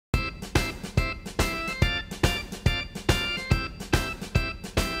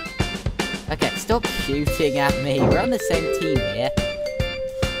stop shooting at me. We're on the same team here.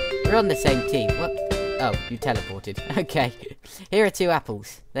 We're on the same team. What? Oh, you teleported. Okay. Here are 2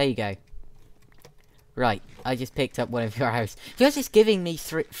 apples. There you go. Right, I just picked up one of your arrows. You're just giving me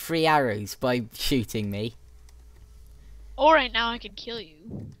 3 arrows by shooting me. Or right now I could kill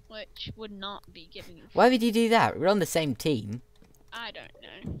you, which would not be giving you. Why would you do that? We're on the same team. I don't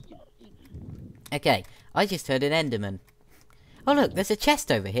know. Okay, I just heard an Enderman. Oh look, there's a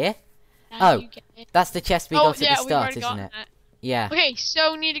chest over here. Now Oh, that's the chest we got at the start, isn't it? That. Yeah. Okay,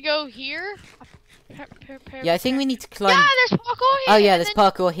 so we need to go here. Yeah, I think we need to climb. Yeah, there's parkour here. Oh yeah, there's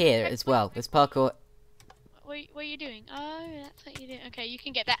parkour here as well. There's parkour. What are you doing? Oh, that's what you do. Okay, you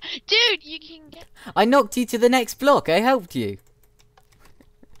can get that. Dude, you can get... I knocked you to the next block. I helped you.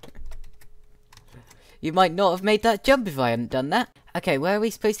 You might not have made that jump if I hadn't done that. Okay, where are we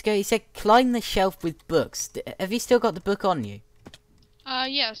supposed to go? You said climb the shelf with books. Have you still got the book on you?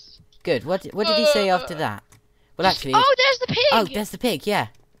 Yes. Good. What did he say after that? Well, actually... Oh, there's the pig! Oh, there's the pig, yeah.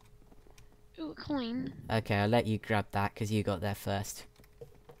 Ooh, a coin. Okay, I'll let you grab that because you got there first.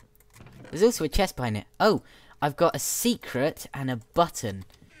 There's also a chest behind it. Oh, I've got a secret and a button.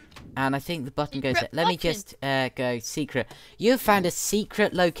 And I think the button goes there. Let me just go secret. You have found a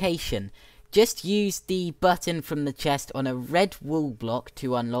secret location. Just use the button from the chest on a red wool block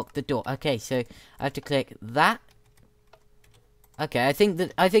to unlock the door. Okay, so I have to click that. Okay, I think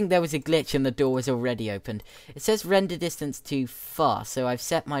there was a glitch and the door was already opened. It says render distance to far, so I've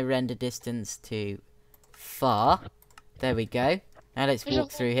set my render distance to far. There we go. Now let's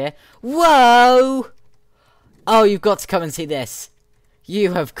walk through here. Whoa! Oh, you've got to come and see this.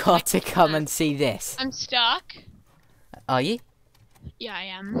 You have got to come and see this. I'm stuck. Are you? Yeah, I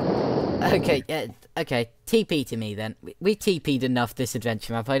am. Okay, okay. TP to me then. We TP'd enough this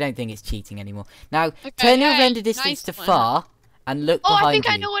adventure map. I don't think it's cheating anymore. Now, turn your render distance to far and look behind you. Oh, I think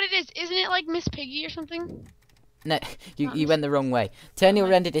I know what it is. Isn't it like Miss Piggy or something? No, you went the wrong way. Turn your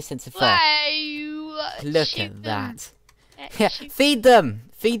render distance to far. Look at that. Yeah, feed them!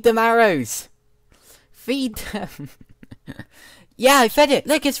 Feed them arrows! Feed them! Yeah, I fed it!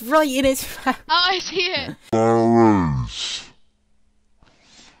 Look, it's right in its mouth! Oh, I see it! Arrows!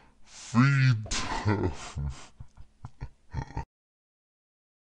 Feed them!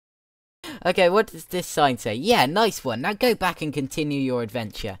 Okay, what does this sign say? Yeah, nice one. Now go back and continue your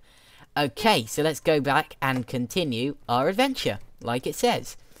adventure. Okay, so let's go back and continue our adventure, like it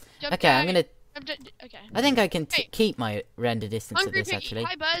says. Okay, I'm gonna... Okay. I think I can keep my render distance at Hungry this, Piggy. actually.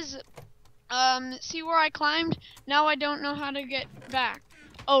 Hi, Buzz. See where I climbed? Now I don't know how to get back.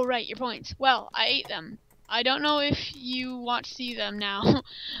 Oh, right, your points. Well, I ate them. I don't know if you want to see them now,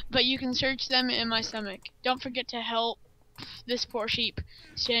 but you can search them in my stomach. Don't forget to help this poor sheep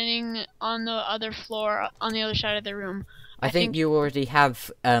standing on the other floor on the other side of the room. I think you already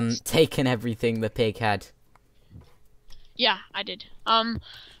have taken everything the pig had. Yeah, I did.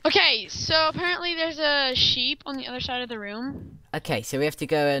 Okay, so apparently there's a sheep on the other side of the room. Okay, so we have to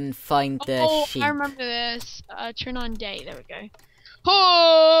go and find the sheep. I remember this. Turn on day. There we go.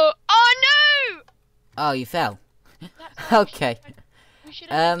 Oh! Oh no! Oh, you fell. Okay. We should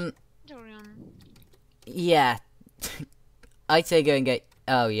have yeah. I'd say go and get...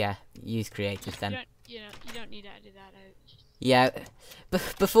 Oh, yeah. Use creative then. You don't need to edit that out. Yeah.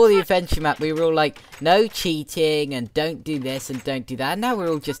 Before the adventure map, we were all like, no cheating, and don't do this, and don't do that. And now we're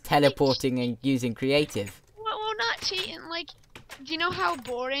all just teleporting and using creative. Well, not cheating. Like, do you know how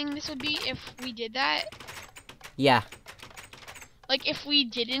boring this would be if we did that? Yeah. Like, if we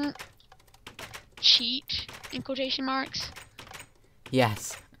didn't cheat, in quotation marks.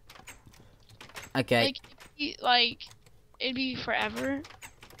 Yes. Okay. Like, it'd be forever.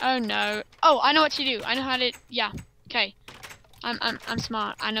 Oh, no. Oh, I know what to do. I know how to... Yeah. Okay. I'm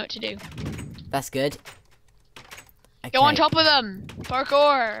smart. I know what to do. That's good. Okay. Go on top of them.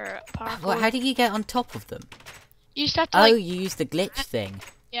 Parkour. What? How did you get on top of them? You just have to, like... Oh, you used the glitch thing.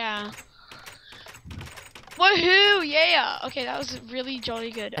 Yeah. Woohoo! Yeah. Okay, that was really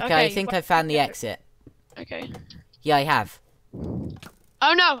jolly good. Okay, I think I found the exit. Okay. Yeah, I have.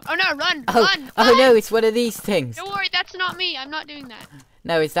 Oh no! Oh no! Run! Oh, Run! Oh no! It's one of these things. Don't worry, that's not me. I'm not doing that.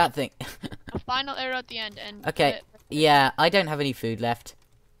 No, it's that thing. A final arrow at the end and... Okay. Yeah, I don't have any food left.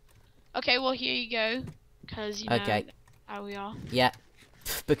 Okay, well here you go. Cause you know how we are. Yeah.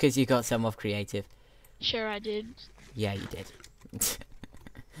 Because you got some off creative. Sure I did. Yeah, you did.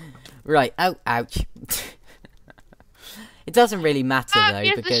 Right. Oh, ouch. It doesn't really matter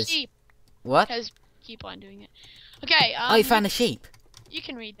though because... The sheep. What? Because keep on doing it. Okay. Oh, you found a sheep. You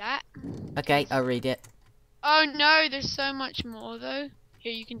can read that. Okay, I'll read it. Oh no, there's so much more though.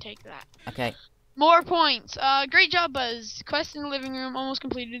 Here, you can take that. Okay. More points. Great job, Buzz. Quest in the living room almost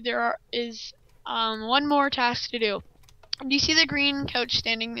completed. There is one more task to do. Do you see the green couch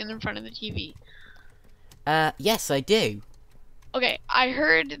standing in front of the TV? Yes, I do. Okay, I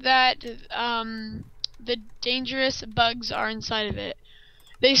heard that the dangerous bugs are inside of it.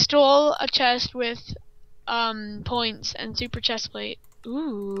 They stole a chest with points and super chest plate.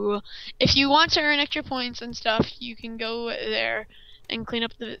 Ooh. If you want to earn extra points and stuff, you can go there and clean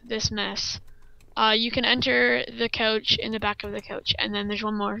up this mess. You can enter the couch in the back of the couch, and then there's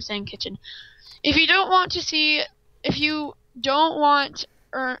one more saying kitchen. If you don't want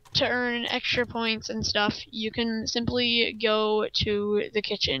to earn extra points and stuff, you can simply go to the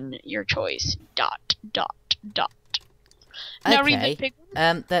kitchen, your choice. ... Now read the Okay. pig.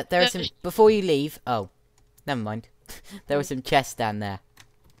 There are some. Before you leave. Oh, never mind. There were some chests down there.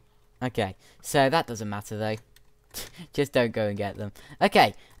 Okay, so that doesn't matter though. Just don't go and get them.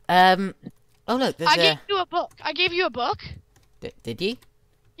 Okay. Oh look, there's I gave you a book. I gave you a book. Did you?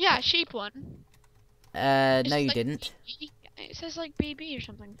 Yeah, a sheep one. No, It's you like didn't. BB. It says like BB or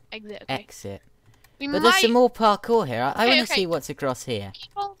something. Exit. Okay. Exit. We But might. there's some more parkour here. I Okay, want to okay. see what's across here.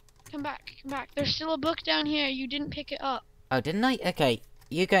 People, come back. Come back. There's still a book down here. You didn't pick it up. Oh, didn't I? Okay,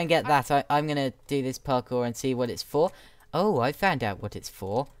 you go and get that. I'm gonna do this parkour and see what it's for. Oh, I found out what it's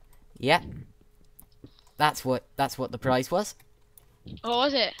for. Yep. That's what the prize was. What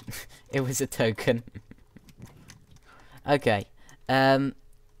was it? It was a token. Okay.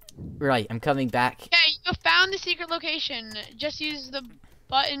 Right, I'm coming back. Okay, you found the secret location. Just use the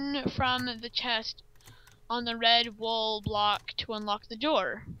button from the chest on the red wool block to unlock the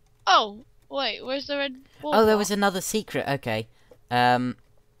door. Oh, wait, where's the red wool Oh, there block? was another secret. Okay.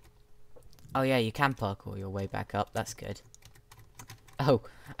 Oh yeah, you can parkour your way back up. That's good. Oh,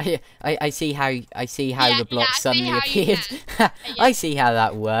 I see how Yeah, the block I see suddenly how you appeared. Yeah. I see how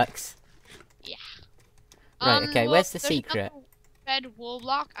that works. Yeah. Right. Okay. Well, Where's the there's secret? another red wool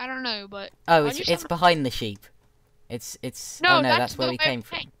block. I don't know, but Oh, why'd you it's summon- behind the sheep. It's. No, Oh no, that's where the we way- came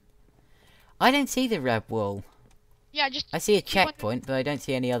from. hey, I don't see the red wall. Yeah, just I see a keep on- checkpoint, but I don't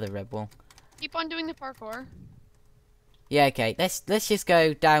see any other red wall. keep on doing the parkour. Yeah. Okay. Let's just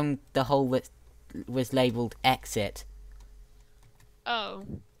go down the hole that was labeled exit. Oh,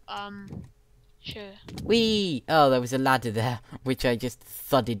 sure. Whee! Oh, there was a ladder there, which I just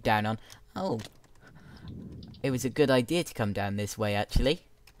thudded down on. Oh. It was a good idea to come down this way, actually.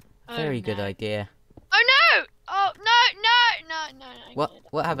 Oh, Very good no. idea. Oh no! Oh no! I What? can't.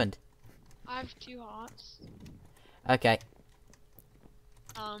 What happened? I have 2 hearts. Okay.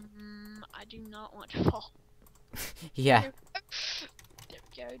 I do not want to fall. Yeah. There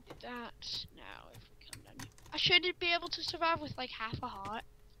we go. Did that. Now, if we come down here, I should be able to survive with like half a heart,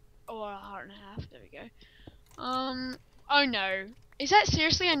 or a heart and a half. There we go. Oh no! Is that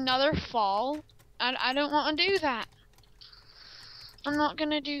seriously another fall? I don't want to do that. I'm not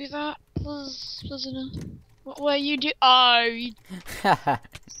gonna do that. Please, what will you do? Oh, you...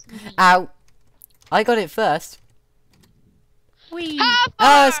 Ow! I got it first. Whee! Half a Oh,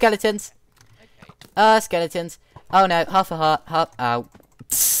 heart! skeletons! Okay. Skeletons. Oh no, half a heart. Ow.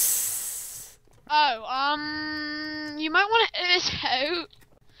 Oh, you might want to edit this out.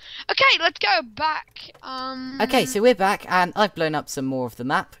 Okay, let's go back. Okay, so we're back, and I've blown up some more of the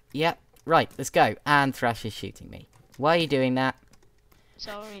map. Yep. Right, let's go. And Thrash is shooting me. Why are you doing that?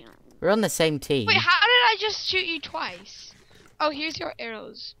 Sorry. We're on the same team. Wait, how did I just shoot you twice? Oh, here's your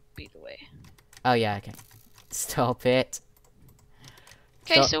arrows. Beat away. Oh yeah, okay. Stop it.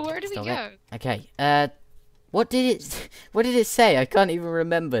 Okay, Stop- so where do we stop go? it. Okay. What did it say? I can't even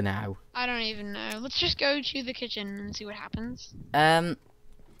remember now. I don't even know. Let's just go to the kitchen and see what happens.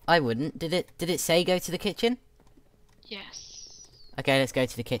 I wouldn't. Did it say go to the kitchen? Yes. Okay, let's go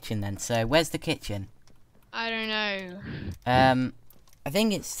to the kitchen then. So, where's the kitchen? I don't know. I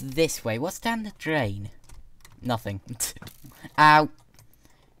think it's this way. What's down the drain? Nothing. Ow.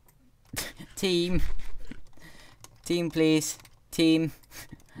 Team. Team, please. Team.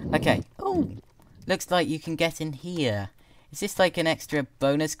 Okay. Oh, looks like you can get in here. Is this like an extra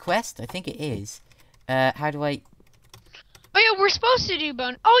bonus quest? I think it is. How do I... Oh yeah, we're supposed to do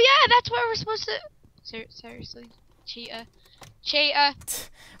bone. Oh yeah, that's where we're supposed to. Seriously, cheater.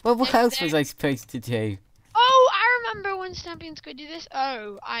 Well, what else was I supposed to do? Oh, I remember when Stampions could do this.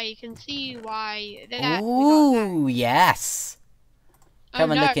 Oh, I can see why. We got that. Ooh, yes. Come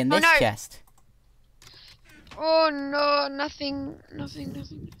Oh, and no. look in Oh, this no. chest. Oh no, nothing.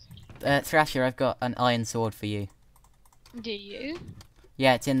 Thrasher, I've got an iron sword for you. Do you?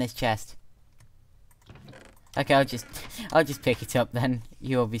 Yeah, it's in this chest. Okay, I'll just pick it up then.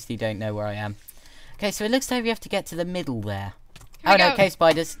 You obviously don't know where I am. Okay, so it looks like we have to get to the middle there. Here Oh we no, go. cave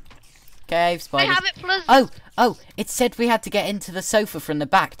spiders. cave, I spiders. have it plus. Oh, it said we had to get into the sofa from the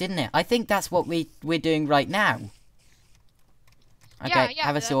back, didn't it? I think that's what we're doing right now. Okay, Yeah,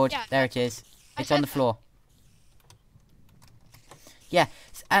 have a sword. yeah. There it is. I It's on said the that. floor. Yeah,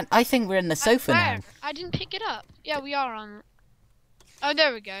 and I think we're in the sofa now. I didn't pick it up. Yeah, we are on. Oh,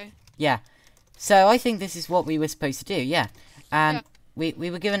 there we go. Yeah. So I think this is what we were supposed to do, yeah. And Yeah.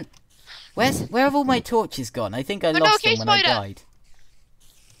 we were given... Where have all my torches gone? I think I no, lost okay, them when I spider. died.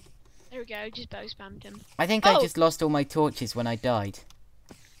 There we go. Just bow spammed him. I think I Oh. just lost all my torches when I died.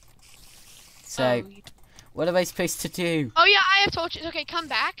 So, what am I supposed to do? Oh yeah, I have torches. Okay, come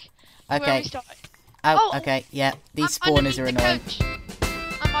back. To Where Okay. we started. Oh, Oh. okay, yeah. These I'm spawners are underneath annoying. the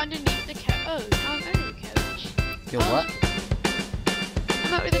coach. I'm underneath the coach. Oh, I'm under the coach. You're what?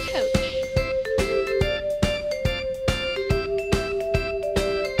 I'm over the coach.